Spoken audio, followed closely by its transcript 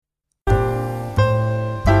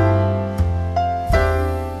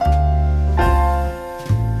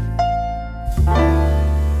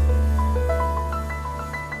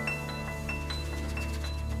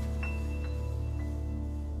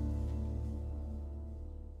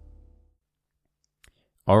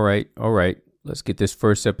All right. Let's get this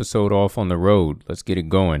first episode off on the road. Let's get it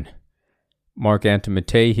going. Mark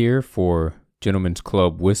Antimate here for Gentleman's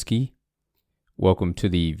Club Whiskey. Welcome to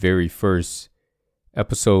the very first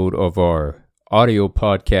episode of our audio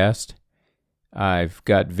podcast. I've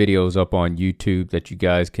got videos up on YouTube that you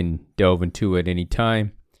guys can delve into at any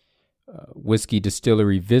time. Whiskey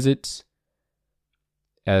distillery visits,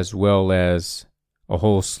 as well as a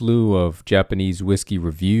whole slew of Japanese whiskey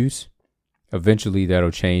reviews. Eventually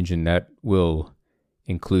that'll change, and that will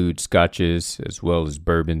include scotches as well as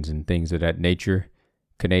bourbons and things of that nature,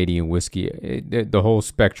 Canadian whiskey, the whole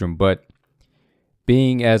spectrum. But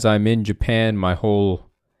being as I'm in Japan, my whole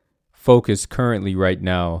focus currently right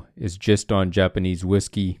now is just on Japanese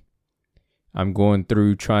whiskey. I'm going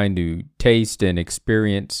through trying to taste and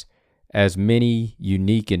experience as many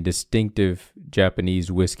unique and distinctive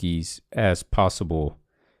Japanese whiskeys as possible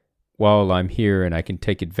while I'm here, and I can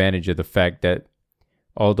take advantage of the fact that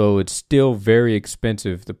although it's still very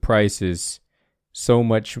expensive, the price is so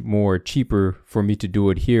much more cheaper for me to do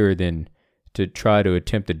it here than to try to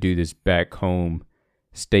attempt to do this back home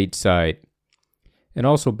stateside. And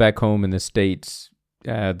also back home in the States,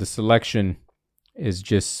 the selection is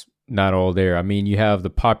just not all there. I mean, you have the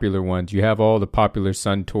popular ones. You have all the popular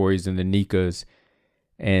Suntories and the Nikas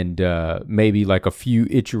and maybe like a few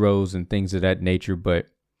Ichiros and things of that nature, but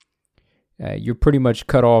you're pretty much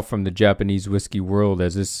cut off from the Japanese whiskey world,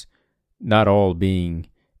 as it's not all being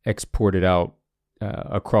exported out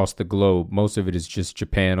across the globe. Most of it is just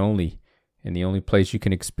Japan only, and the only place you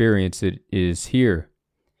can experience it is here.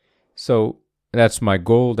 So that's my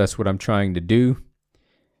goal. That's what I'm trying to do.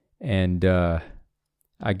 And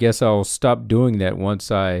I guess I'll stop doing that once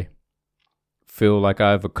I feel like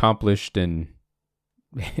I've accomplished and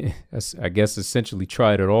I guess essentially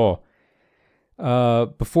tried it all.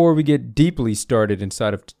 Before we get deeply started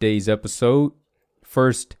inside of today's episode,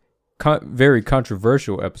 first, very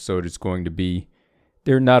controversial episode it's going to be.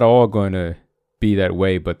 They're not all going to be that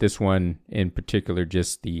way, but this one in particular,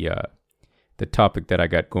 just the topic that I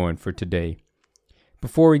got going for today.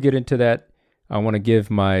 Before we get into that, I want to give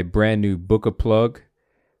my brand new book a plug,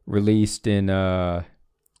 released in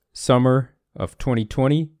summer of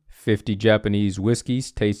 2020, 50 Japanese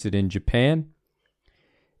Whiskeys Tasted in Japan.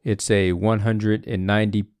 It's a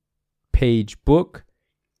 190-page book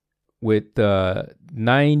with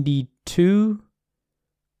 92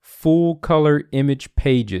 full-color image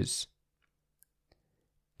pages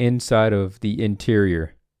inside of the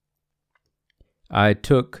interior. I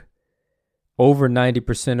took over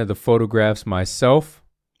 90% of the photographs myself,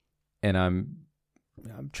 and I'm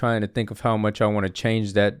trying to think of how much I want to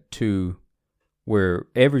change that to where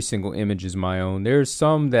every single image is my own. There's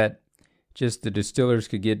some that just the distillers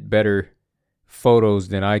could get better photos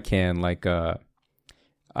than I can. Like I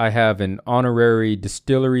have an honorary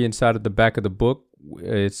distillery inside of the back of the book.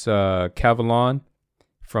 It's Kavalan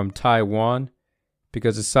from Taiwan,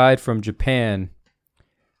 because aside from Japan,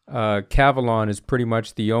 Kavalan is pretty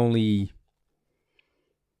much the only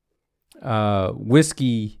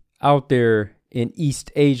whiskey out there in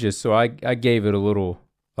East Asia. So I gave it a little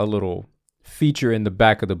feature in the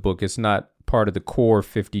back of the book. It's not part of the core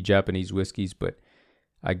 50 Japanese whiskeys, but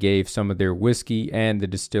I gave some of their whiskey and the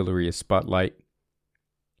distillery a spotlight.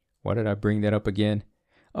 Why did I bring that up again?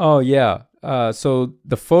 Oh yeah. So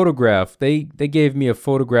the photograph, they gave me a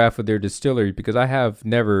photograph of their distillery, because I have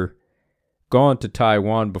never gone to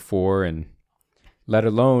Taiwan before, and let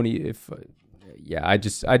alone I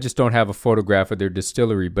just don't have a photograph of their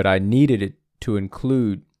distillery, but I needed it to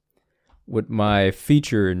include with my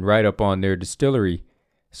feature and write up on their distillery.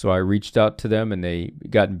 So I reached out to them, and they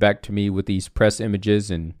got back to me with these press images.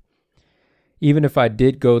 And even if I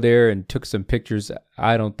did go there and took some pictures,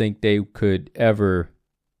 I don't think they could ever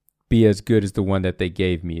be as good as the one that they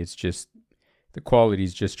gave me. It's just, the quality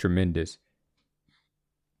is just tremendous.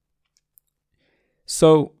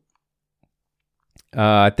 So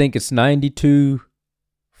I think it's 92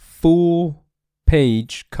 full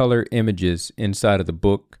page color images inside of the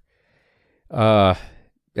book.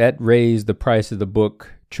 That raised the price of the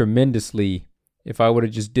book tremendously. If I would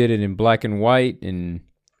have just did it in black and white and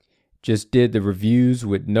just did the reviews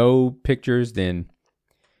with no pictures, then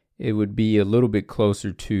it would be a little bit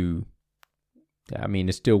closer to, I mean,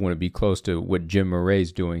 it still wouldn't be close to what Jim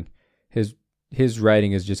Murray's doing. His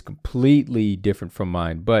writing is just completely different from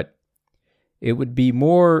mine, but it would be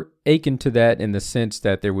more akin to that in the sense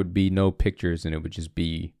that there would be no pictures and it would just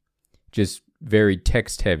be just very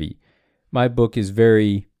text heavy. My book is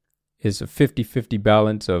a 50-50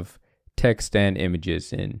 balance of text and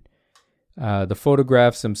images, and the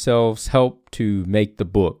photographs themselves help to make the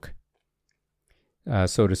book.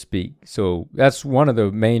 so to speak. So that's one of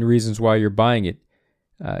the main reasons why you're buying it.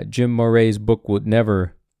 Jim Moray's book would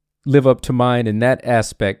never live up to mine in that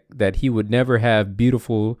aspect, that he would never have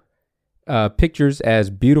beautiful pictures as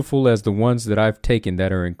beautiful as the ones that I've taken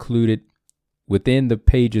that are included within the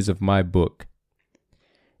pages of my book.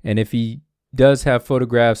 And if he does have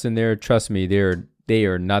photographs in there, trust me, they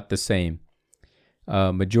are not the same.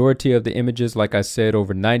 Majority of the images, like I said,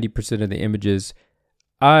 over 90% of the images,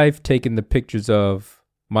 I've taken the pictures of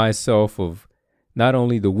myself, of not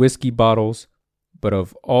only the whiskey bottles, but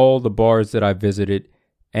of all the bars that I visited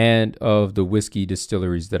and of the whiskey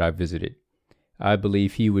distilleries that I visited. I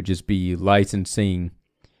believe he would just be licensing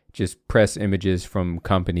just press images from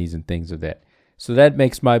companies and things of that. So that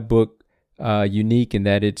makes my book unique in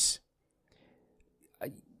that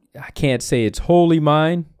I can't say it's wholly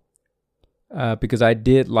mine, because I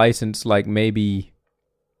did license like maybe,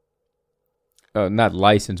 not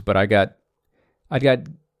license, but I got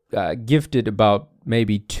gifted about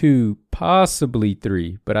maybe 2, possibly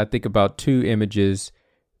 3, but I think about 2 images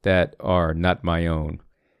that are not my own.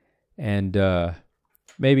 And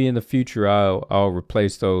maybe in the future I'll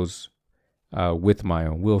replace those with my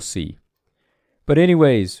own. We'll see. But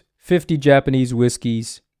anyways, 50 Japanese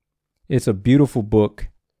whiskeys. It's a beautiful book.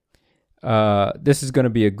 This is going to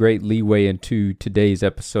be a great leeway into today's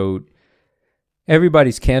episode.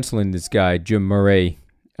 Everybody's canceling this guy, Jim Moray,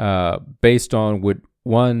 based on what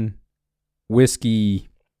one whiskey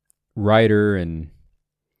writer and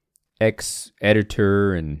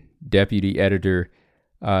ex-editor and deputy editor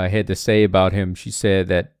had to say about him. She said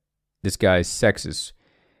that this guy is sexist.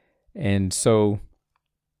 And so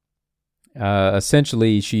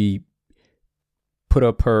essentially she put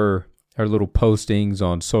up her little postings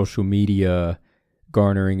on social media,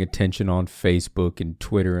 garnering attention on Facebook and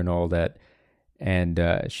Twitter and all that. And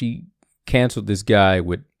she canceled this guy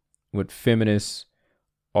with feminists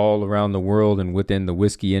all around the world and within the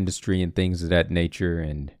whiskey industry and things of that nature.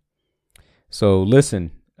 And so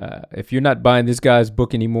listen, if you're not buying this guy's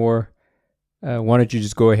book anymore, why don't you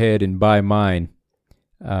just go ahead and buy mine?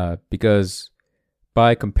 Because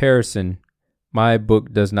by comparison, my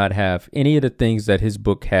book does not have any of the things that his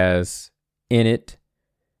book has in it.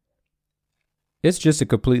 It's just a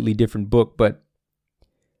completely different book. But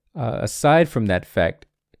aside from that fact,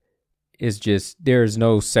 it's just there's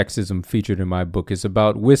no sexism featured in my book. It's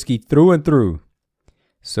about whiskey through and through.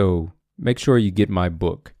 So make sure you get my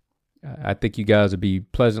book. I think you guys will be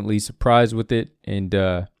pleasantly surprised with it. And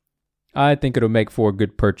I think it'll make for a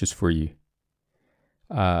good purchase for you.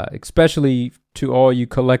 Especially to all you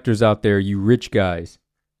collectors out there, you rich guys.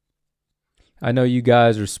 I know you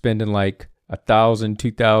guys are spending like $1,000,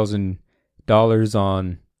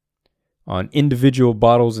 $2,000 on individual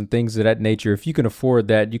bottles and things of that nature. If you can afford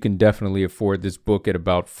that, you can definitely afford this book at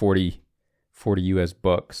about 40 US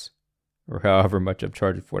bucks, or however much I'm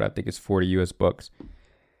charging for it. I think it's 40 US bucks.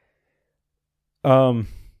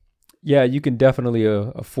 Yeah, you can definitely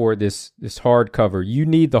afford this hardcover. You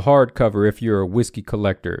need the hardcover if you're a whiskey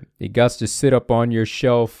collector. It got to sit up on your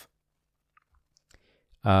shelf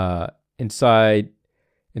inside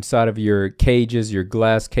of your cages, your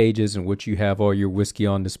glass cages, in which you have all your whiskey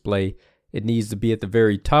on display. It needs to be at the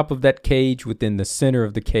very top of that cage, within the center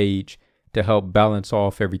of the cage, to help balance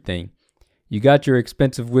off everything. You got your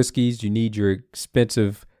expensive whiskeys. You need your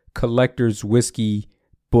expensive collector's whiskey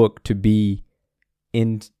book to be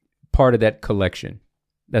in part of that collection.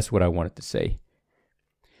 That's what I wanted to say.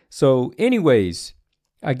 So anyways,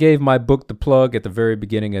 I gave my book the plug at the very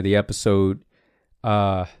beginning of the episode.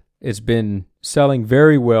 It's been selling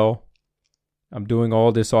very well. I'm doing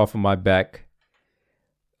all this off of my back.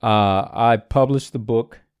 I published the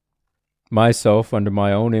book myself under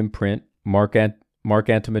my own imprint, Mark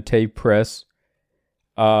Antimatei Press.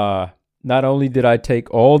 Not only did I take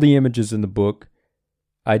all the images in the book,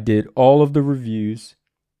 I did all of the reviews.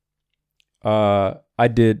 I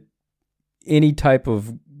did any type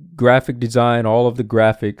of graphic design, all of the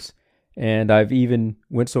graphics, and I've even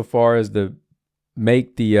went so far as to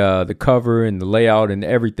make the cover and the layout and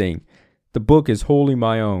everything. The book is wholly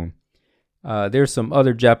my own. There's some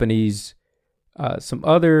other some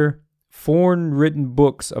other foreign written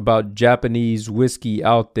books about Japanese whiskey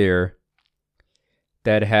out there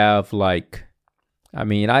that have I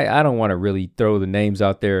don't want to really throw the names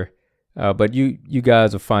out there. But you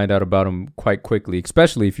guys will find out about them quite quickly,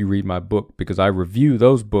 especially if you read my book, because I review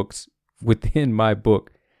those books within my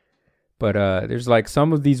book. But there's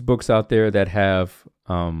some of these books out there that have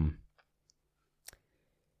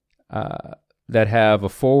a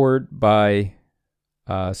foreword by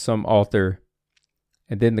some author,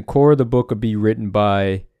 and then the core of the book will be written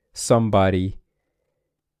by somebody,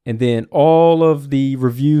 and then all of the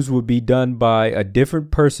reviews would be done by a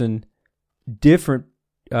different person,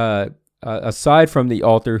 aside from the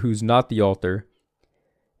author who's not the author,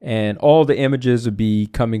 and all the images would be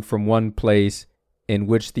coming from one place in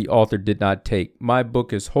which the author did not take. My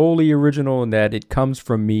book is wholly original in that it comes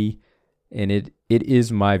from me, and it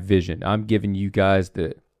is my vision. I'm giving you guys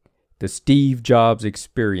the Steve Jobs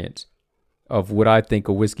experience of what I think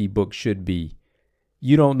a whiskey book should be.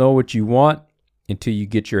 You don't know what you want until you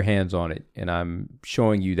get your hands on it, and I'm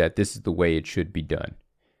showing you that this is the way it should be done.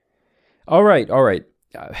 All right.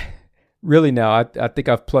 Really now, I think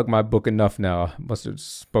I've plugged my book enough now. I must have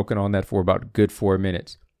spoken on that for about a good 4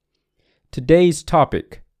 minutes. Today's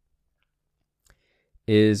topic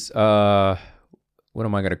is, what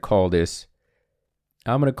am I going to call this?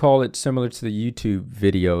 I'm going to call it similar to the YouTube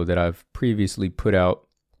video that I've previously put out.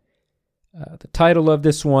 The title of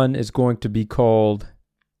this one is going to be called,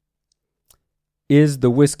 Is the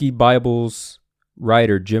Whiskey Bible's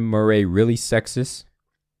writer Jim Murray really sexist?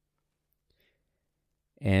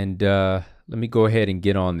 And let me go ahead and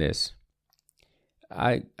get on this.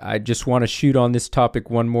 I just want to shoot on this topic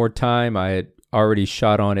one more time. I had already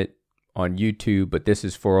shot on it on YouTube, but this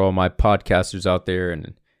is for all my podcasters out there,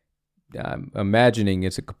 and I'm imagining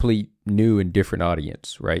it's a complete new and different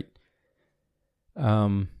audience, right?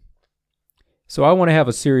 So I want to have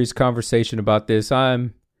a serious conversation about this.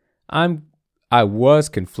 I was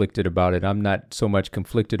conflicted about it. I'm not so much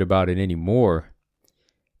conflicted about it anymore.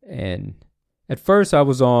 And at first I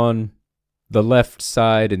was on the left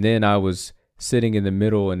side, and then I was sitting in the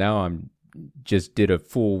middle, and now I'm just did a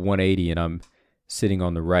full 180 and I'm sitting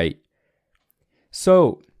on the right.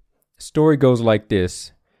 So, story goes like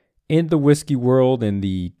this. In the whiskey world, in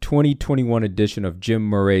the 2021 edition of Jim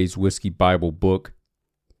Murray's Whiskey Bible book,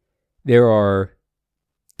 there are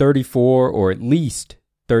 34 or at least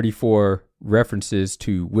 34 references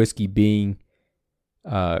to whiskey being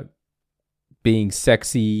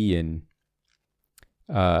sexy and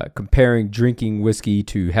comparing drinking whiskey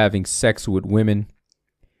to having sex with women.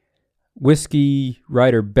 Whiskey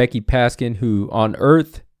writer Becky Paskin, who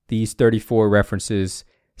unearthed these 34 references,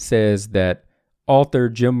 says that author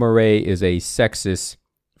Jim Murray is a sexist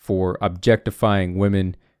for objectifying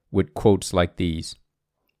women with quotes like these.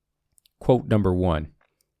 Quote number 1.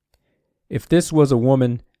 If this was a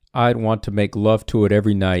woman, I'd want to make love to it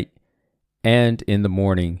every night and in the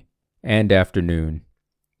morning and afternoon.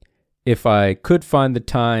 If I could find the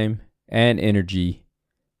time and energy,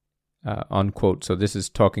 unquote. So this is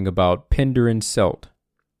talking about Penderyn Celt.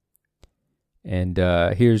 And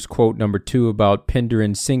here's quote number 2 about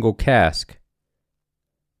Penderyn Single Cask.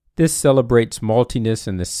 This celebrates maltiness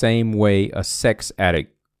in the same way a sex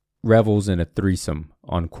addict revels in a threesome,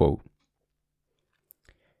 unquote.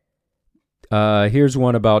 Here's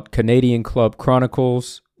one about Canadian Club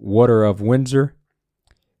Chronicles, Water of Windsor.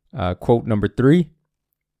 Quote number 3.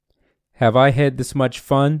 Have I had this much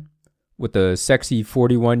fun with a sexy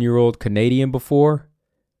 41-year-old Canadian before?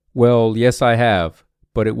 Well, yes, I have,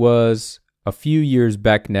 but it was a few years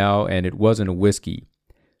back now, and it wasn't a whiskey.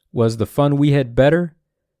 Was the fun we had better?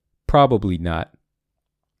 Probably not.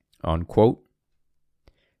 Unquote.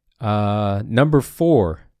 Number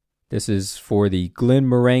 4. This is for the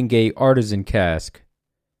Glenmorangie Artisan Cask.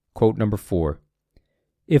 Quote number 4.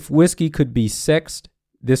 If whiskey could be sexed,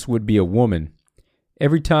 this would be a woman.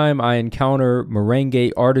 Every time I encounter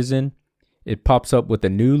Morangie Artisan, it pops up with a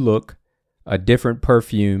new look, a different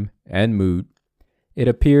perfume and mood. It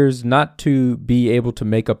appears not to be able to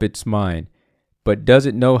make up its mind, but does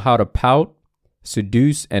it know how to pout,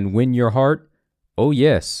 seduce, and win your heart? Oh,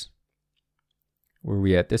 yes. Where are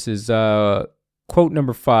we at? This is quote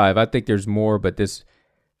number 5. I think there's more, but this,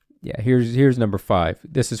 here's number 5.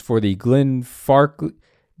 This is for the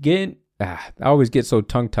I always get so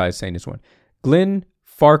tongue-tied saying this one.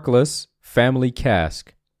 Glenfarclas Family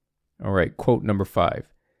Cask. All right, quote number 5.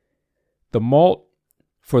 The malt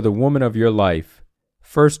for the woman of your life,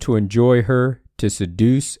 first to enjoy her, to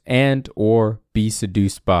seduce and or be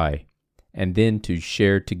seduced by, and then to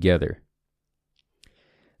share together.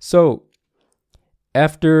 So,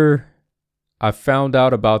 after I found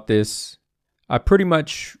out about this, I pretty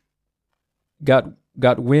much got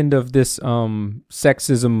wind of this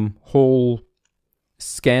sexism whole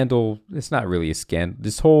scandal. It's not really a scandal.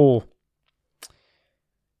 This whole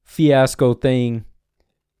fiasco thing,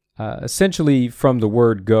 essentially from the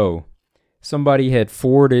word go. Somebody had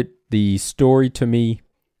forwarded the story to me,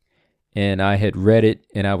 and I had read it,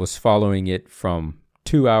 and I was following it from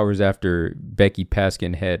 2 hours after Becky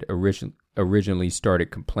Paskin had originally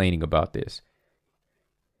started complaining about this.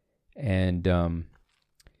 And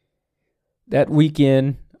that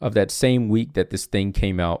weekend, of that same week that this thing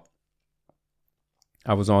came out,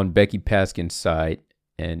 I was on Becky Paskin's side,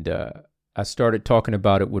 and I started talking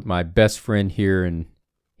about it with my best friend here in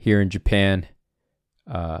Japan.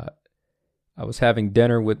 I was having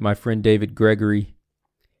dinner with my friend David Gregory,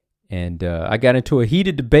 and I got into a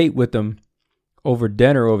heated debate with him over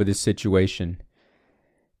dinner over this situation.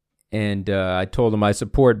 And I told him I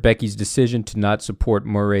support Becky's decision to not support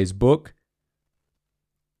Murray's book.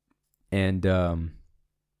 And I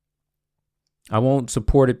won't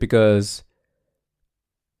support it because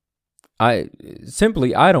I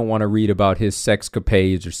don't want to read about his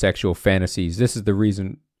sexcapades or sexual fantasies. This is the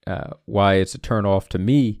reason why it's a turnoff to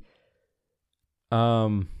me.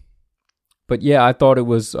 But yeah, I thought it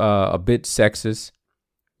was a bit sexist,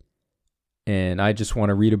 and I just want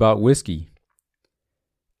to read about whiskey.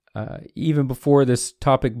 Even before this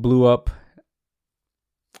topic blew up,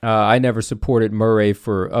 I never supported Murray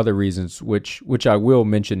for other reasons, which I will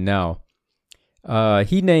mention now.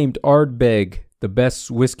 He named Ardbeg the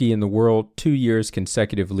best whiskey in the world 2 years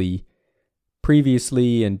consecutively,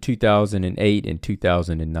 previously in 2008 and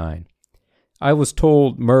 2009. I was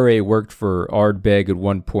told Murray worked for Ardbeg at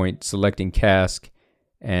one point selecting cask,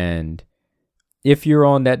 and if you're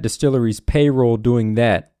on that distillery's payroll doing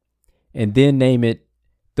that, and then name it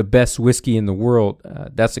the best whiskey in the world,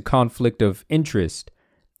 that's a conflict of interest.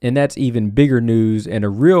 And that's even bigger news and a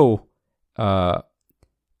real hashtag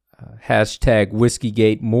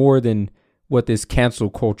Whiskygate more than what this cancel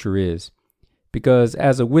culture is. Because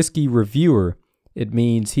as a whiskey reviewer, it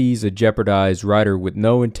means he's a jeopardized writer with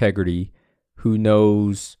no integrity who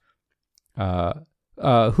knows how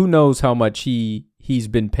much he's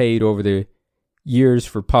been paid over the years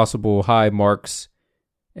for possible high marks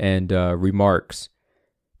and remarks.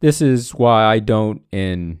 This is why I don't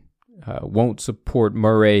and won't support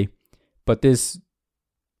Murray, but this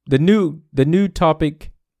new topic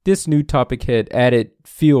had added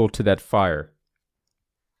fuel to that fire.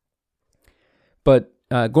 But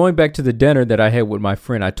going back to the dinner that I had with my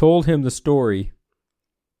friend, I told him the story,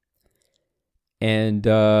 and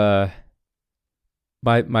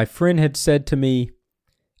my friend had said to me,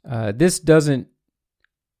 "This doesn't."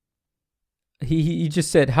 He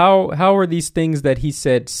just said, "How are these things that he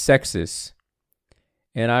said sexist?"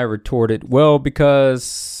 And I retorted, "Well, because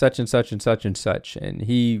such and such and such and such." And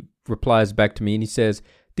he replies back to me and he says,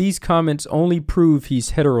 "These comments only prove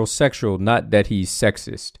he's heterosexual, not that he's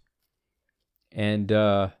sexist." And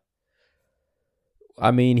I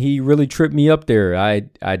mean, he really tripped me up there. I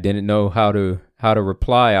didn't know how to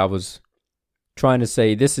reply. I was trying to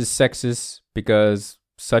say this is sexist because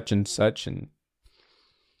such and such, and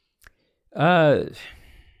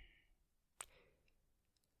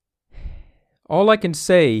all I can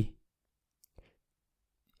say.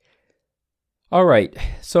 All right,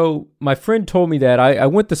 so my friend told me that I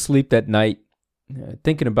went to sleep that night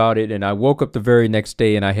thinking about it, and I woke up the very next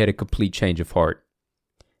day and I had a complete change of heart.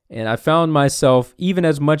 And I found myself, even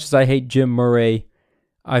as much as I hate Jim Murray,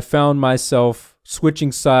 I found myself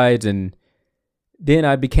switching sides, and then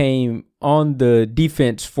I became on the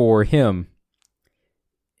defense for him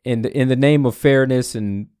in the name of fairness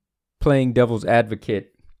and playing devil's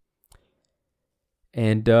advocate.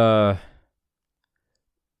 And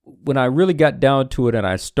when I really got down to it and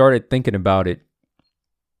I started thinking about it,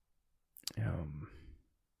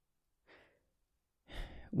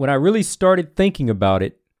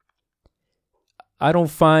 I don't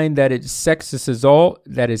find that it's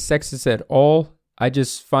sexist at all. I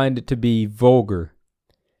just find it to be vulgar.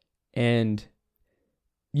 And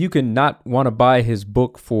you can not want to buy his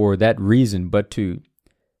book for that reason, but to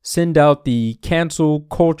send out the cancel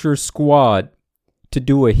culture squad to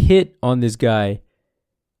do a hit on this guy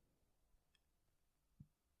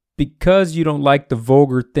because you don't like the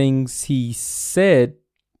vulgar things he said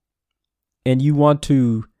and you want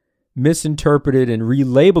to misinterpret it and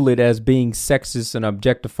relabel it as being sexist and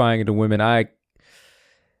objectifying to women, I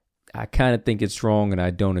kind of think it's wrong and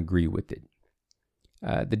I don't agree with it.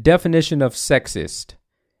 The definition of sexist: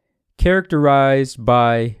 characterized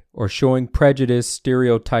by or showing prejudice,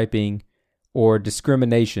 stereotyping, or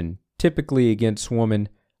discrimination, typically against women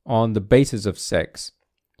on the basis of sex.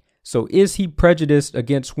 So is he prejudiced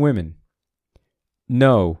against women?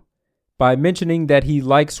 No. By mentioning that he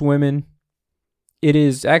likes women, it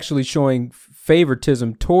is actually showing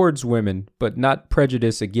favoritism towards women, but not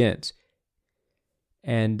prejudice against.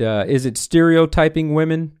 And is it stereotyping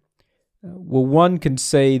women? Well, one can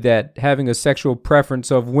say that having a sexual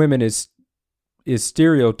preference of women is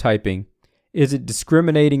stereotyping. Is it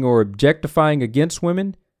discriminating or objectifying against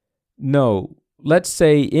women? No. Let's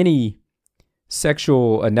say any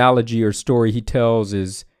sexual analogy or story he tells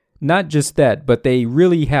is Not just that, but they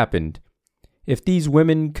really happened. If these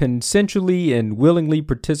women consensually and willingly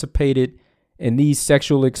participated in these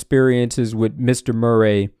sexual experiences with Mr.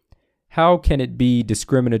 Murray, how can it be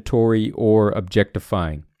discriminatory or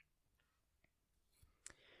objectifying?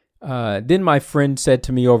 Then my friend said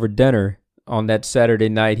to me over dinner on that Saturday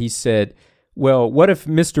night, he said, well, what if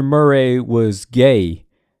Mr. Murray was gay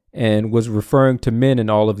and was referring to men in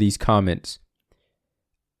all of these comments?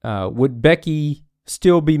 Would Becky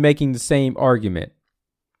still be making the same argument?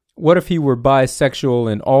 What if he were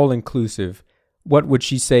bisexual and all-inclusive? What would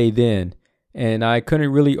she say then? And I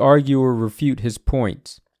couldn't really argue or refute his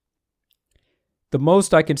points. The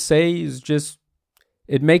most I can say is just,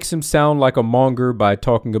 it makes him sound like a monger by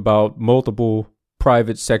talking about multiple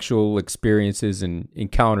private sexual experiences and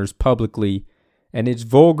encounters publicly, and it's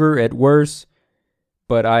vulgar at worst,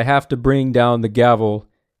 but I have to bring down the gavel.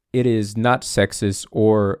 It is not sexist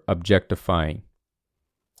or objectifying.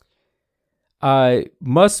 I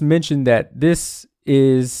must mention that this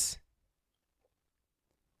is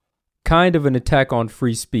kind of an attack on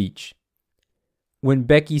free speech. When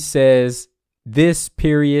Becky says, this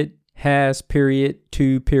period has period,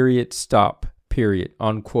 to period, stop, period,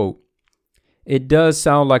 unquote. It does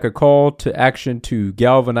sound like a call to action to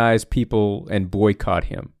galvanize people and boycott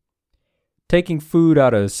him. Taking food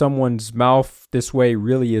out of someone's mouth this way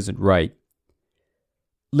really isn't right.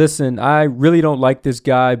 Listen, I really don't like this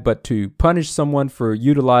guy, but to punish someone for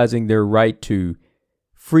utilizing their right to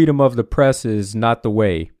freedom of the press is not the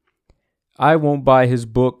way. I won't buy his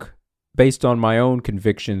book based on my own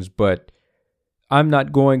convictions, but I'm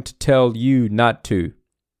not going to tell you not to.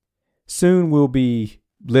 Soon we'll be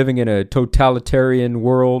living in a totalitarian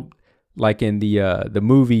world like in the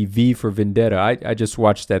movie V for Vendetta. I just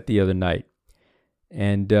watched that the other night.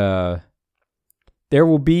 And there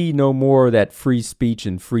will be no more of that free speech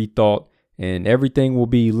and free thought, and everything will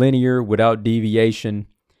be linear without deviation.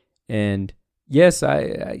 And yes,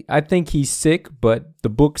 I think he's sick, but the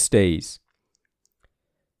book stays.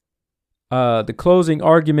 The closing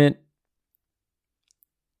argument,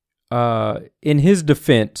 in his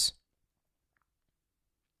defense,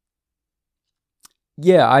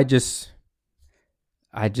 yeah, I just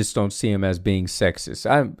don't see him as being sexist.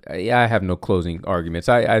 I have no closing arguments.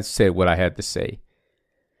 I said what I had to say.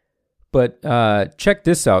 But check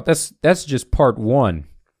this out. That's just part one.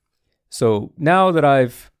 So now that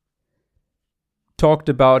I've talked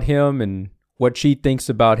about him and what she thinks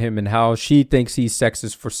about him and how she thinks he's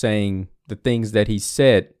sexist for saying the things that he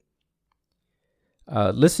said,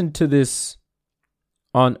 listen to this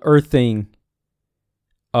unearthing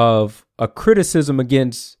of a criticism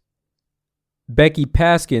against Becky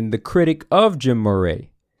Paskin, the critic of Jim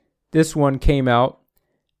Murray. This one came out,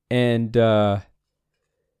 and the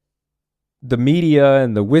media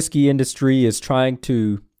and the whiskey industry is trying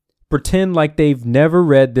to pretend like they've never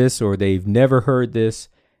read this or they've never heard this,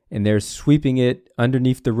 and they're sweeping it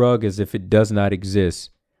underneath the rug as if it does not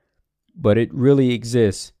exist. But it really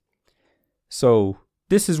exists. So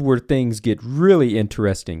this is where things get really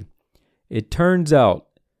interesting. It turns out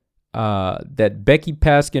that Becky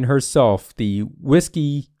Paskin herself, the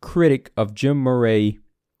whiskey critic of Jim Murray,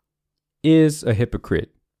 is a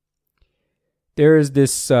hypocrite. There is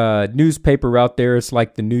this newspaper out there. It's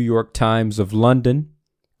like the New York Times of London.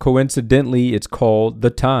 Coincidentally, it's called The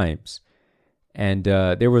Times. And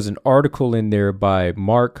there was an article in there by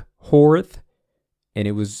Mark Horace, and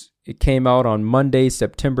it came out on Monday,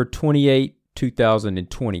 September 28,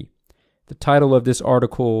 2020. The title of this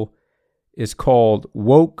article is called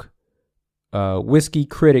Woke Whiskey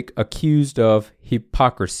Critic Accused of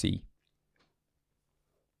Hypocrisy.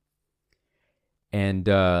 And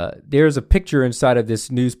there's a picture inside of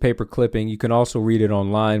this newspaper clipping. You can also read it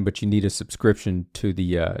online, but you need a subscription to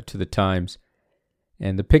the Times.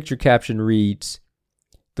 And the picture caption reads,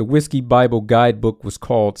 "The Whiskey Bible Guidebook was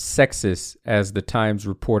called sexist, as the Times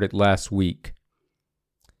reported last week."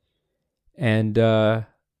 And I'm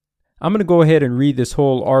going to go ahead and read this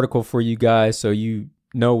whole article for you guys so you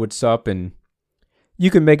know what's up, and you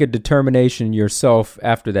can make a determination yourself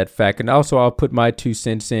after that fact. And also I'll put my 2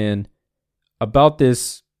 cents in about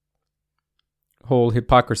this whole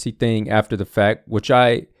hypocrisy thing after the fact, which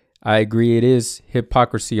I agree it is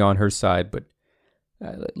hypocrisy on her side, but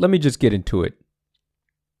let me just get into it.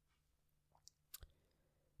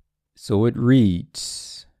 So it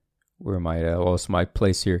reads, where am I? I lost my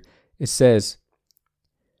place here. It says,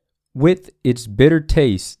 "With its bitter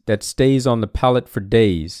taste that stays on the palate for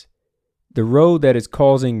days, the road that is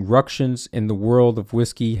causing ructions in the world of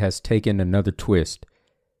whiskey has taken another twist.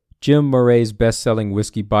 Jim Murray's best-selling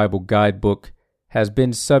Whiskey Bible Guidebook has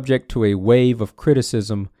been subject to a wave of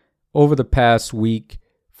criticism over the past week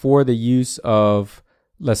for the use of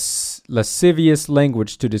lascivious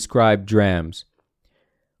language to describe drams.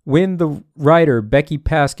 When the writer Becky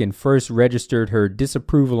Paskin first registered her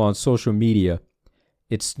disapproval on social media,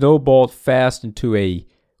 it snowballed fast into a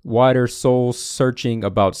wider soul-searching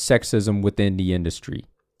about sexism within the industry.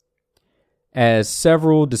 As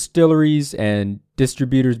several distilleries and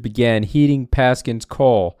distributors began heeding Paskin's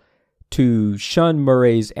call to shun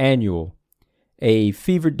Murray's annual, a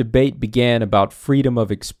fevered debate began about freedom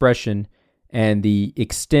of expression and the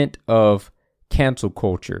extent of cancel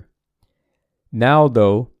culture. Now,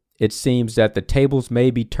 though, it seems that the tables may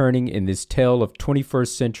be turning in this tale of 21st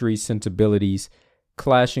century sensibilities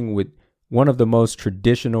clashing with one of the most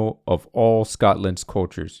traditional of all Scotland's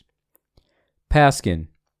cultures. Paskin,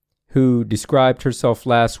 who described herself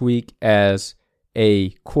last week as a,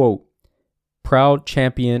 quote, proud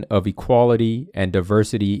champion of equality and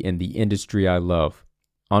diversity in the industry I love,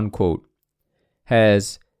 unquote,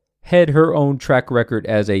 has had her own track record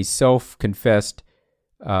as a self-confessed,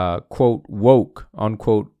 quote, woke,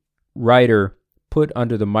 unquote, writer put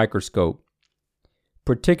under the microscope,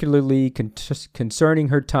 particularly concerning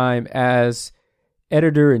her time as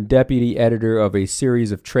editor and deputy editor of a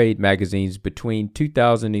series of trade magazines between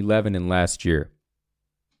 2011 and last year.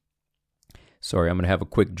 Sorry, I'm going to have a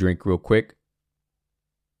quick drink real quick.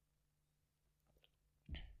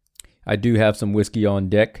 I do have some whiskey on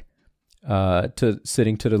deck.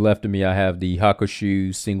 Sitting to the left of me, I have the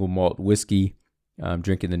Hakushu single malt whiskey. I'm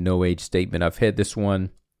drinking the no age statement. I've had this one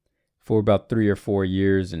for about 3 or 4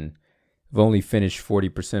 years, and I've only finished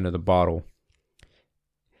 40% of the bottle.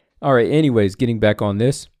 All right, anyways, getting back on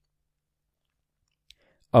this.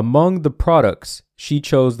 Among the products she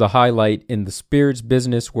chose to highlight in the spirits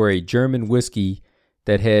business were a German whiskey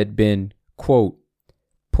that had been, quote,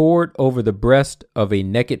 poured over the breast of a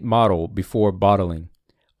naked model before bottling,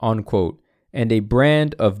 unquote, and a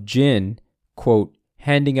brand of gin, quote,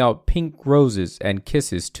 handing out pink roses and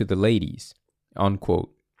kisses to the ladies,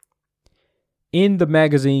 unquote. In the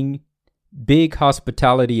magazine Big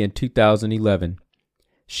Hospitality in 2011,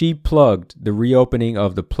 she plugged the reopening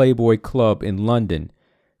of the Playboy Club in London,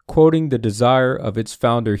 quoting the desire of its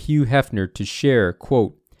founder Hugh Hefner to share,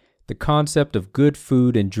 quote, the concept of good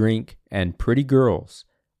food and drink and pretty girls,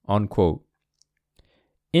 unquote.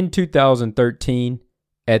 In 2013,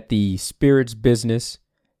 at the Spirits Business,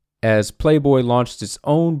 as Playboy launched its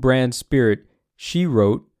own brand spirit, she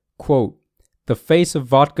wrote, quote, the face of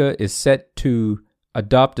vodka is set to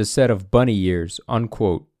adopt a set of bunny ears,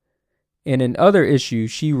 unquote. In another issue,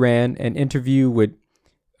 she ran an interview with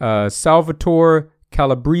Salvatore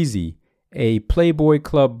Calabrese, a Playboy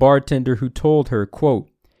Club bartender who told her, quote,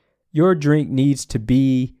 your drink needs to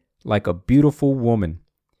be like a beautiful woman.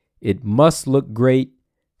 It must look great,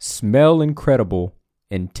 smell incredible,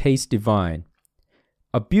 and taste divine.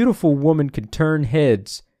 A beautiful woman can turn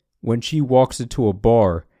heads when she walks into a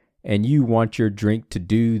bar, and you want your drink to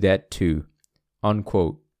do that too,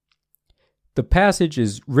 unquote. The passage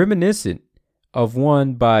is reminiscent of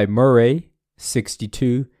one by Murray,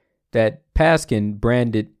 62, that Paskin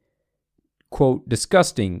branded, quote,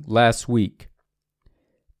 disgusting last week.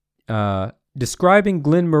 Describing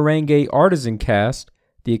Glenmorangie Artisan Cask,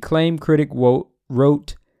 the acclaimed critic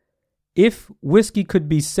wrote, if whiskey could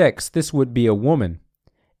be sex, this would be a woman.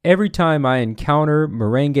 Every time I encounter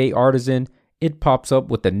Morangie Artisan, it pops up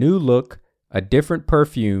with a new look, a different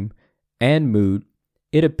perfume, and mood.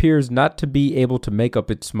 It appears not to be able to make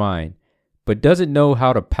up its mind, but does it know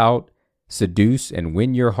how to pout, seduce, and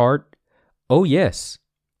win your heart? Oh yes,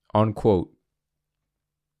 unquote.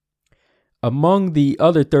 Among the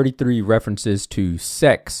other 33 references to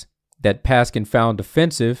sex that Paskin found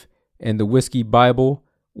offensive in the Whiskey Bible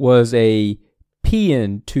was a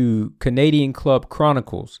paean to Canadian Club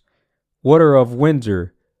Chronicles, Water of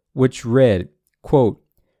Windsor, which read, quote,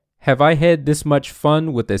 have I had this much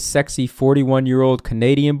fun with a sexy 41-year-old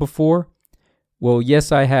Canadian before? Well,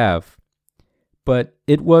 yes, I have. But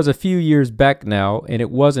it was a few years back now, and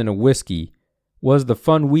it wasn't a whiskey. Was the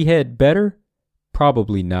fun we had better?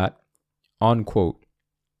 Probably not, unquote.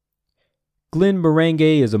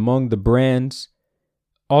 Glenmorangie is among the brands,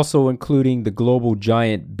 also including the global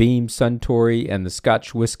giant Beam Suntory and the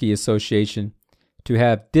Scotch Whisky Association, to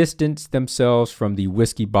have distanced themselves from the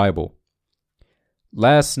Whiskey Bible.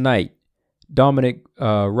 Last night, Dominic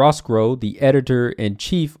Roscoe, the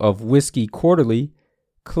editor-in-chief of Whiskey Quarterly,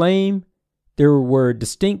 claimed there were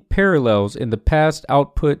distinct parallels in the past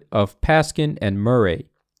output of Paskin and Murray.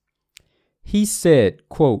 He said,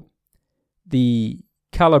 quote, the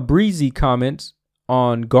Calabrese comments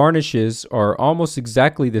on garnishes are almost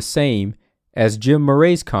exactly the same as Jim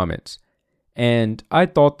Murray's comments, and I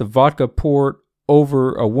thought the vodka poured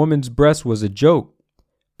over a woman's breast was a joke,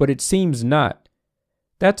 but it seems not.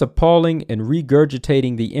 That's appalling, and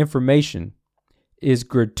regurgitating the information is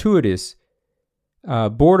gratuitous,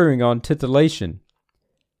 bordering on titillation.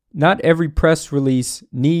 Not every press release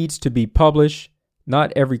needs to be published,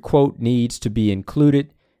 not every quote needs to be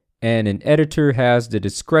included, and an editor has the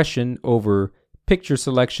discretion over picture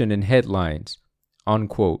selection and headlines,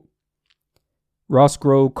 unquote.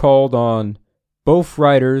 Roscoe called on both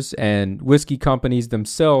writers and whiskey companies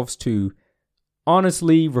themselves to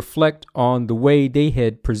honestly reflect on the way they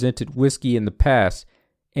had presented whiskey in the past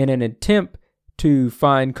in an attempt to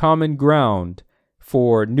find common ground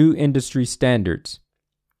for new industry standards.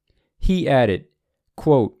 He added,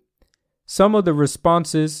 quote, "Some of the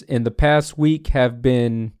responses in the past week have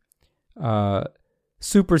been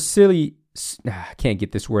supercilious,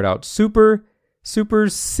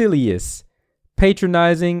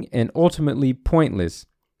 patronizing, and ultimately pointless.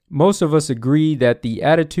 Most of us agree that the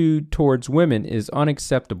attitude towards women is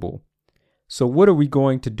unacceptable. So what are we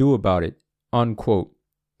going to do about it?" Unquote.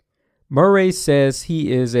 Murray says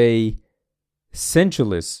he is a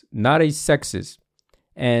sensualist, not a sexist,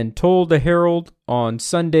 and told the Herald on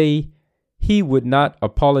Sunday he would not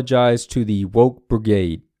apologize to the woke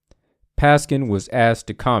brigade. Paskin was asked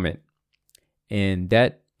to comment, and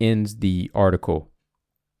that ends the article.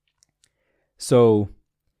 So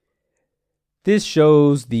this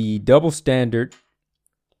shows the double standard,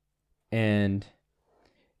 and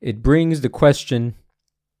it brings the question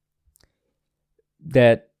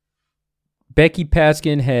that Becky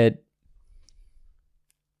Paskin had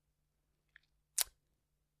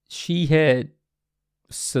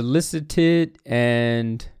solicited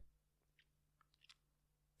and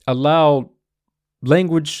allowed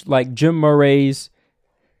language like Jim Murray's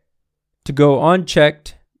to go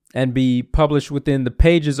unchecked and be published within the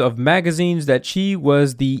pages of magazines that she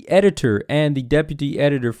was the editor and the deputy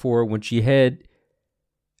editor for. When she had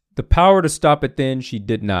the power to stop it then, she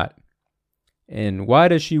did not. And why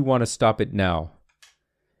does she want to stop it now?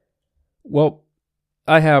 Well,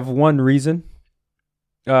 I have one reason,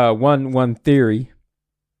 one theory.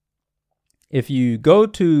 If you go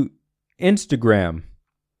to Instagram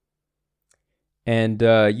and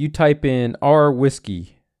you type in R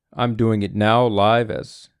Whiskey, I'm doing it now live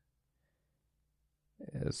as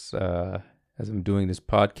I'm doing this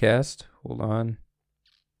podcast. Hold on.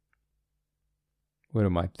 What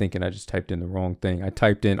am I thinking? I just typed in the wrong thing. I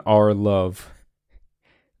typed in R Love.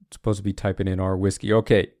 I'm supposed to be typing in R Whiskey.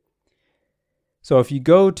 Okay. So if you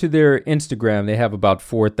go to their Instagram, they have about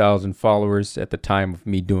 4,000 followers at the time of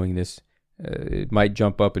me doing this. It might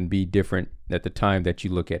jump up and be different at the time that you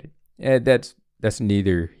look at it. That's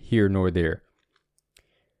neither here nor there.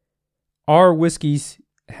 R Whiskeys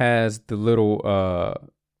has the little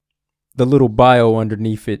bio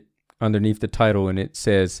underneath the title, and it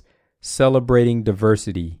says celebrating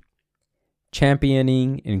diversity,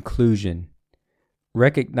 championing inclusion,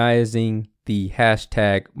 recognizing the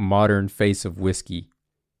hashtag modern face of whiskey.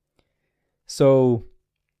 So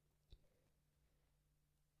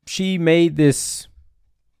she made this,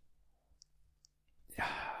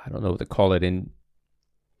 I don't know what to call it,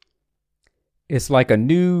 it's like a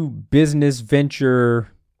new business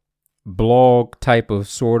venture blog type of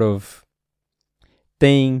sort of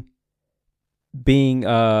thing being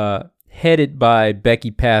headed by Becky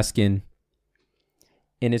Paskin.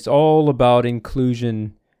 And it's all about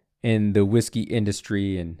inclusion in the whiskey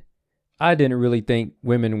industry. And I didn't really think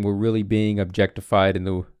women were really being objectified in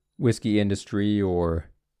the whiskey industry. Or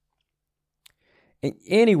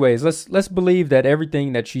anyways, let's believe that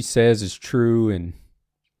everything that she says is true. And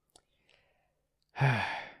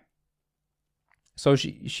so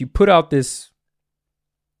she put out this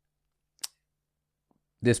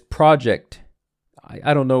project.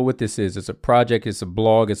 I don't know what this is. It's a project, it's a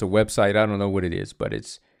blog, it's a website. I don't know what it is, but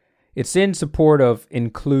it's in support of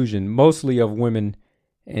inclusion, mostly of women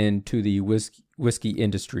into the whiskey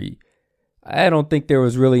industry. I don't think there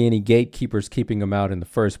was really any gatekeepers keeping them out in the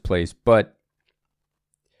first place, but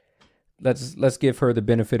let's give her the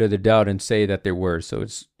benefit of the doubt and say that there were. So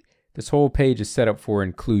this whole page is set up for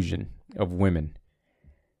inclusion of women.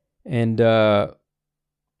 And the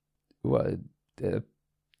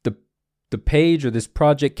page or this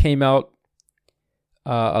project came out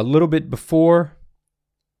a little bit before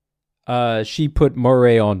she put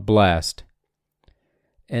Murray on blast.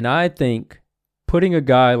 And I think putting a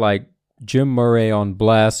guy like Jim Murray on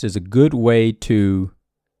blast is a good way to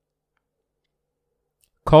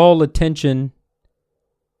call attention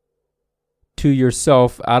to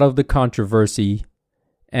yourself out of the controversy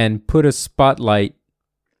and put a spotlight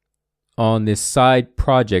on this side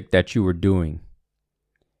project that you were doing.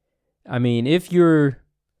 I mean, if you're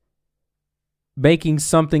making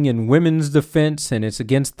something in women's defense and it's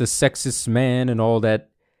against the sexist man and all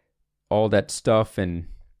that stuff, and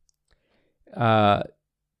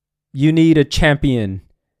you need a champion,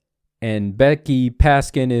 and Becky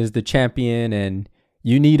Paskin is the champion, and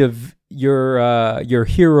you need your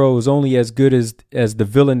hero is only as good as the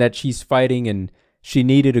villain that she's fighting, and she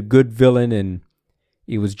needed a good villain, and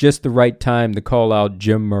it was just the right time to call out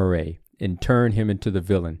Jim Murray and turn him into the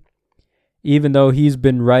villain. Even though he's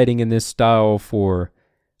been writing in this style for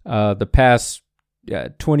the past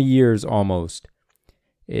 20 years almost,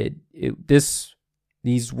 these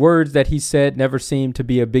words that he said never seemed to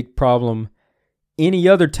be a big problem any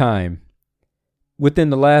other time within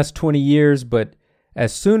the last 20 years. But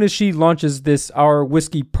as soon as she launches this Our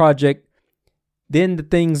Whiskey project, then the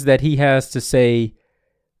things that he has to say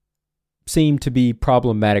seem to be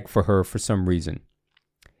problematic for her for some reason.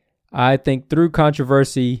 I think through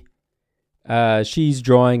controversy, she's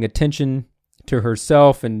drawing attention to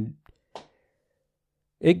herself, and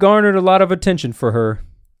it garnered a lot of attention for her.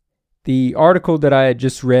 The article that I had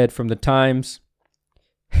just read from the Times,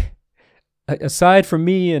 aside from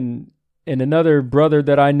me and another brother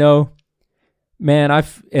that I know, man,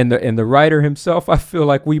 and the writer himself, I feel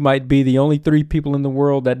like we might be the only 3 people in the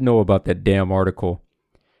world that know about that damn article.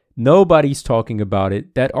 Nobody's talking about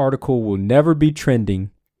it. That article will never be trending.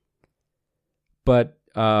 But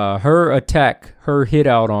her attack, her hit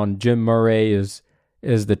out on Jim Murray is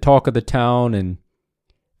the talk of the town, and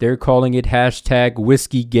they're calling it hashtag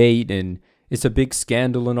Whiskey-gate, and it's a big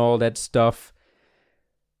scandal and all that stuff.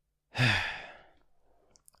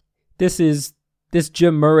 This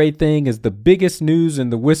Jim Murray thing is the biggest news in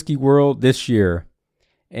the whiskey world this year,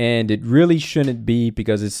 and it really shouldn't be,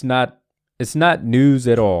 because it's not news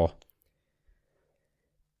at all.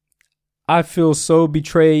 I feel so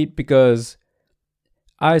betrayed because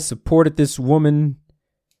I supported this woman,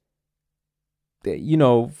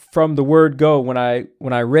 from the word go. When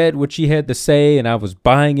I read what she had to say, and I was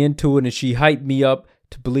buying into it, and she hyped me up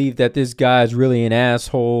to believe that this guy is really an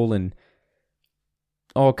asshole and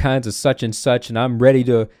all kinds of such and such, and I'm ready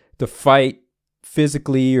to fight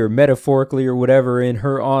physically or metaphorically or whatever in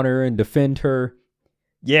her honor and defend her.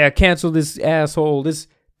 Yeah, cancel this asshole. This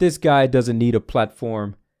guy doesn't need a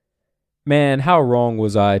platform. Man, how wrong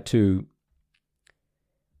was I to...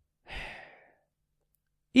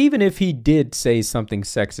 Even if he did say something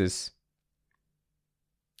sexist,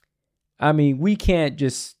 I mean, we can't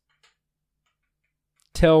just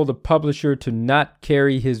tell the publisher to not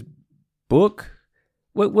carry his book.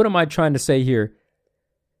 What am I trying to say here?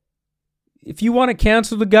 If you want to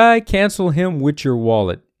cancel the guy, cancel him with your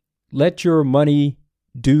wallet. Let your money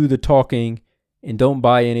do the talking, and don't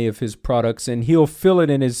buy any of his products, and he'll fill it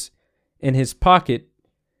in his pocket.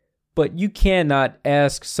 But you cannot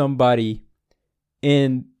ask somebody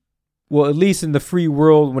at least in the free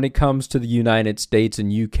world, when it comes to the United States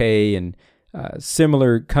and UK and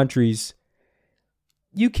similar countries,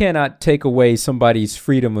 you cannot take away somebody's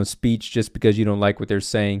freedom of speech just because you don't like what they're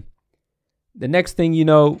saying. The next thing you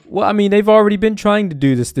know, they've already been trying to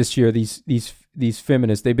do this year, these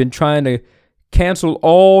feminists. They've been trying to cancel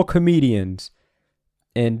all comedians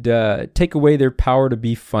and take away their power to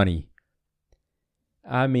be funny.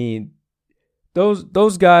 I mean,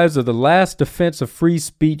 those guys are the last defense of free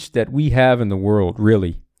speech that we have in the world,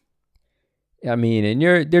 really. I mean, and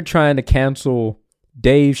they're trying to cancel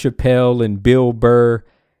Dave Chappelle and Bill Burr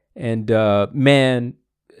and my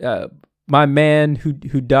man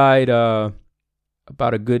who died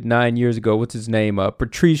about a good 9 years ago. What's his name?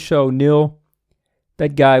 Patrice O'Neal.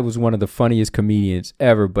 That guy was one of the funniest comedians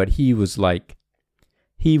ever, but he was on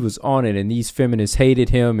it, and these feminists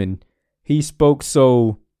hated him, and he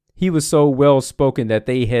was so well spoken that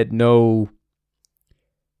they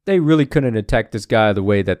really couldn't attack this guy the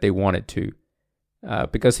way that they wanted to,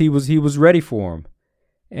 because he was ready for him,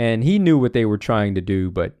 and he knew what they were trying to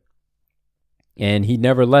do, and he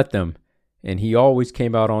never let them, and he always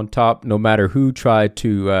came out on top no matter who tried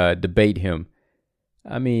to debate him.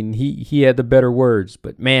 I mean, he had the better words,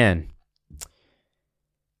 but man,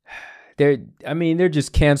 they're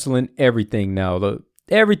just canceling everything now.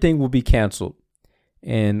 Everything will be canceled.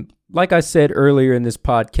 And like I said earlier in this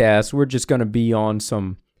podcast, we're just going to be on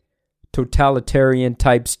some totalitarian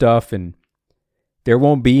type stuff, and there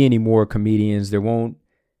won't be any more comedians. There won't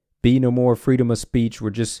be no more freedom of speech. We're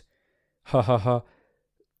just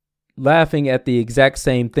laughing at the exact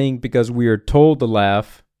same thing because we are told to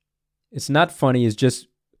laugh. It's not funny. It's just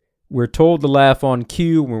we're told to laugh on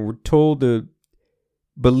cue when we're told to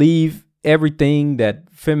believe everything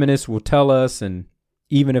that feminists will tell us, and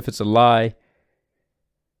even if it's a lie.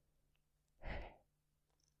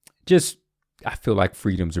 I feel like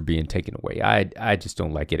freedoms are being taken away. I just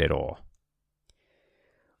don't like it at all.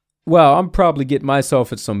 Well, I'm probably getting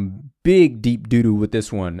myself in some big deep doo-doo with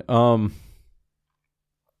this one.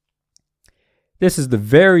 This is the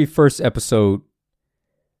very first episode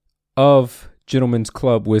of Gentleman's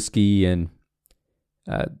Club Whiskey, and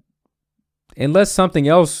unless something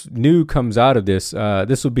else new comes out of this,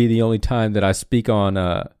 this will be the only time that I speak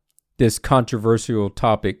on this controversial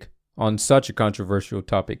topic, on such a controversial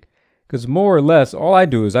topic. Because more or less, all I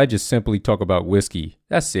do is I just simply talk about whiskey.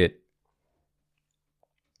 That's it.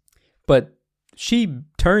 But she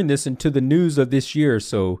turned this into the news of this year,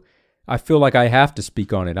 so I feel like I have to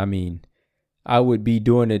speak on it. I mean, I would be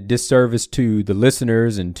doing a disservice to the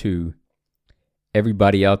listeners and to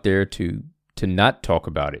everybody out there to not talk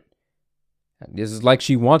about it. This is like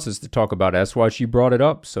she wants us to talk about it. That's why she brought it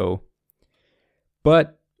up. So,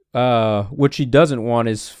 but what she doesn't want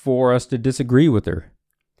is for us to disagree with her.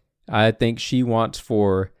 I think she wants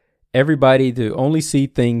for everybody to only see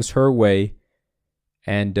things her way,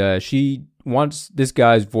 and she wants this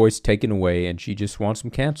guy's voice taken away, and she just wants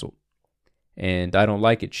him canceled. And I don't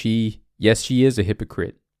like it. Yes, she is a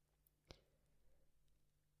hypocrite.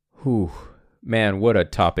 Whew, man, what a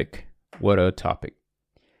topic. What a topic.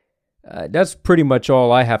 That's pretty much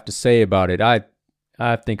all I have to say about it. I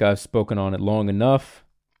think I've spoken on it long enough.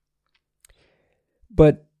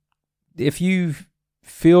 But if you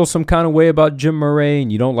feel some kind of way about Jim Murray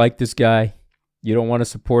and you don't like this guy, you don't want to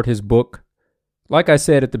support his book, like I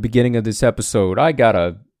said at the beginning of this episode, I got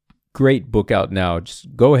a great book out now.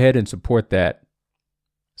 Just go ahead and support that.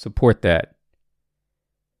 Support that.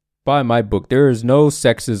 Buy my book. There is no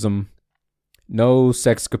sexism, no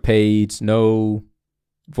sexcapades, no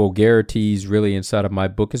vulgarities really inside of my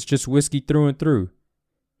book. It's just whiskey through and through.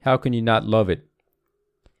 How can you not love it?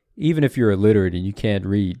 Even if you're illiterate and you can't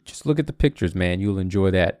read, just look at the pictures, man. You'll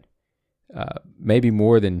enjoy that. Maybe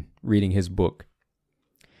more than reading his book.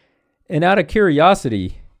 And out of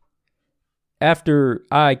curiosity, after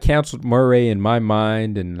I canceled Murray in my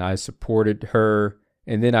mind and I supported her,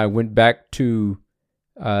 and then I went back to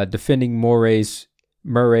defending Murray's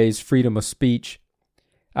freedom of speech,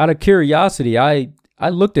 out of curiosity, I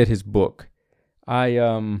looked at his book.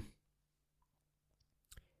 What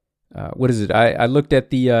is it? I looked at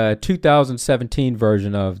the 2017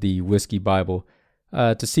 version of the Whiskey Bible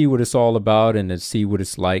to see what it's all about and to see what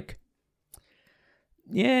it's like.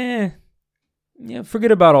 Yeah,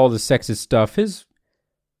 forget about all the sexist stuff. His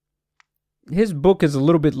book is a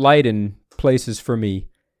little bit light in places for me.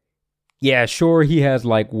 Yeah, sure, he has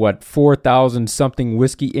 4,000 something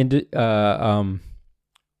whiskey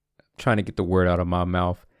trying to get the word out of my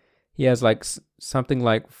mouth. He has something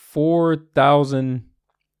like 4,000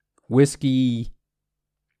 whiskey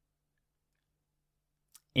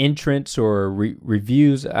entrants or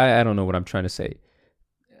reviews. I don't know what I'm trying to say.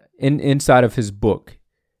 Inside of his book,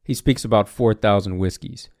 he speaks about 4,000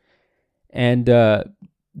 whiskeys. And the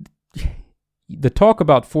talk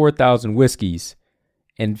about 4,000 whiskeys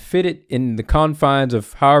and fit it in the confines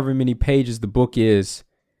of however many pages the book is,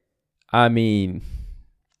 I mean,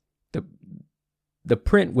 the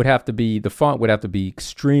print would have to be, the font would have to be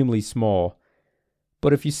extremely small.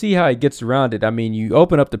 But if you see how he gets around it, I mean, you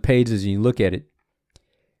open up the pages and you look at it.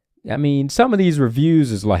 I mean, some of these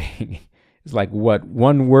reviews is what,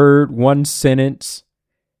 one word, one sentence.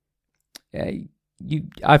 I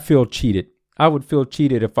feel cheated. I would feel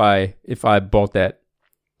cheated if I bought that.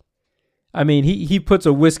 I mean, he puts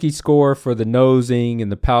a whiskey score for the nosing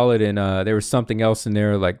and the palate, and there was something else in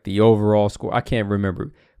there, like the overall score. I can't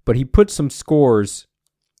remember. But he puts some scores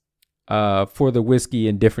for the whiskey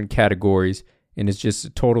in different categories, and it's just a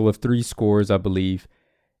total of 3 scores, I believe.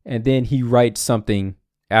 And then he writes something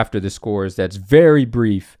after the scores that's very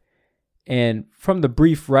brief. And from the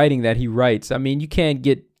brief writing that he writes, I mean, you can't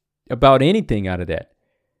get about anything out of that.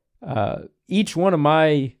 Each one of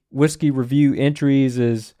my whiskey review entries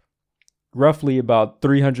is roughly about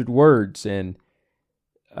 300 words, and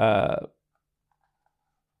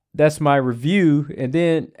that's my review. And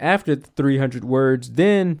then after the 300 words,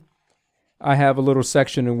 then I have a little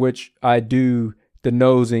section in which I do the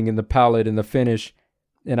nosing and the palate and the finish,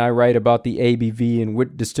 and I write about the ABV and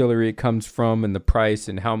what distillery it comes from and the price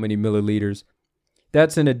and how many milliliters.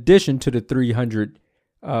 That's in addition to the 300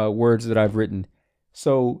 words that I've written.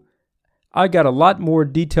 So I got a lot more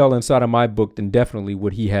detail inside of my book than definitely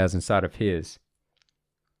what he has inside of his.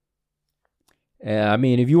 I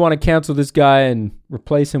mean, if you want to cancel this guy and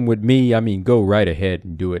replace him with me, I mean, go right ahead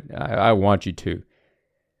and do it. I want you to.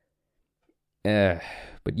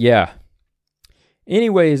 But yeah.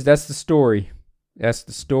 Anyways, that's the story. That's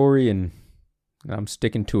the story, and I'm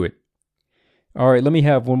sticking to it. All right, let me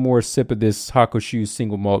have one more sip of this Hakushu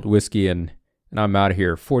single malt whiskey, and I'm out of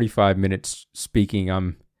here. 45 minutes speaking.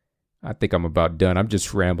 I think I'm about done. I'm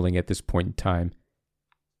just rambling at this point in time.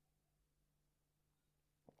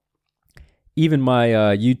 Even my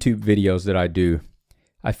YouTube videos that I do,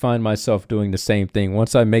 I find myself doing the same thing.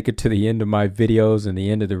 Once I make it to the end of my videos and the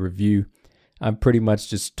end of the review, I'm pretty much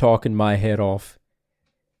just talking my head off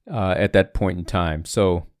at that point in time.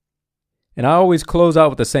 So, and I always close out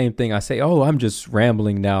with the same thing. I say, oh, I'm just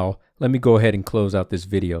rambling now. Let me go ahead and close out this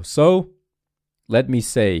video. So, let me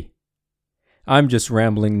say, I'm just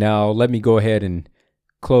rambling now. Let me go ahead and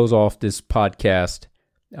close off this podcast.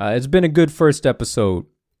 It's been a good first episode.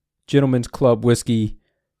 Gentlemen's Club Whiskey,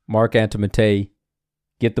 Mark Antimatei.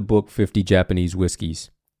 Get the book, 50 Japanese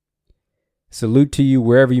Whiskeys. Salute to you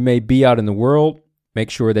wherever you may be out in the world. Make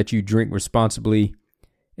sure that you drink responsibly.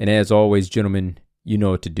 And as always, gentlemen, you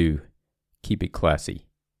know what to do. Keep it classy.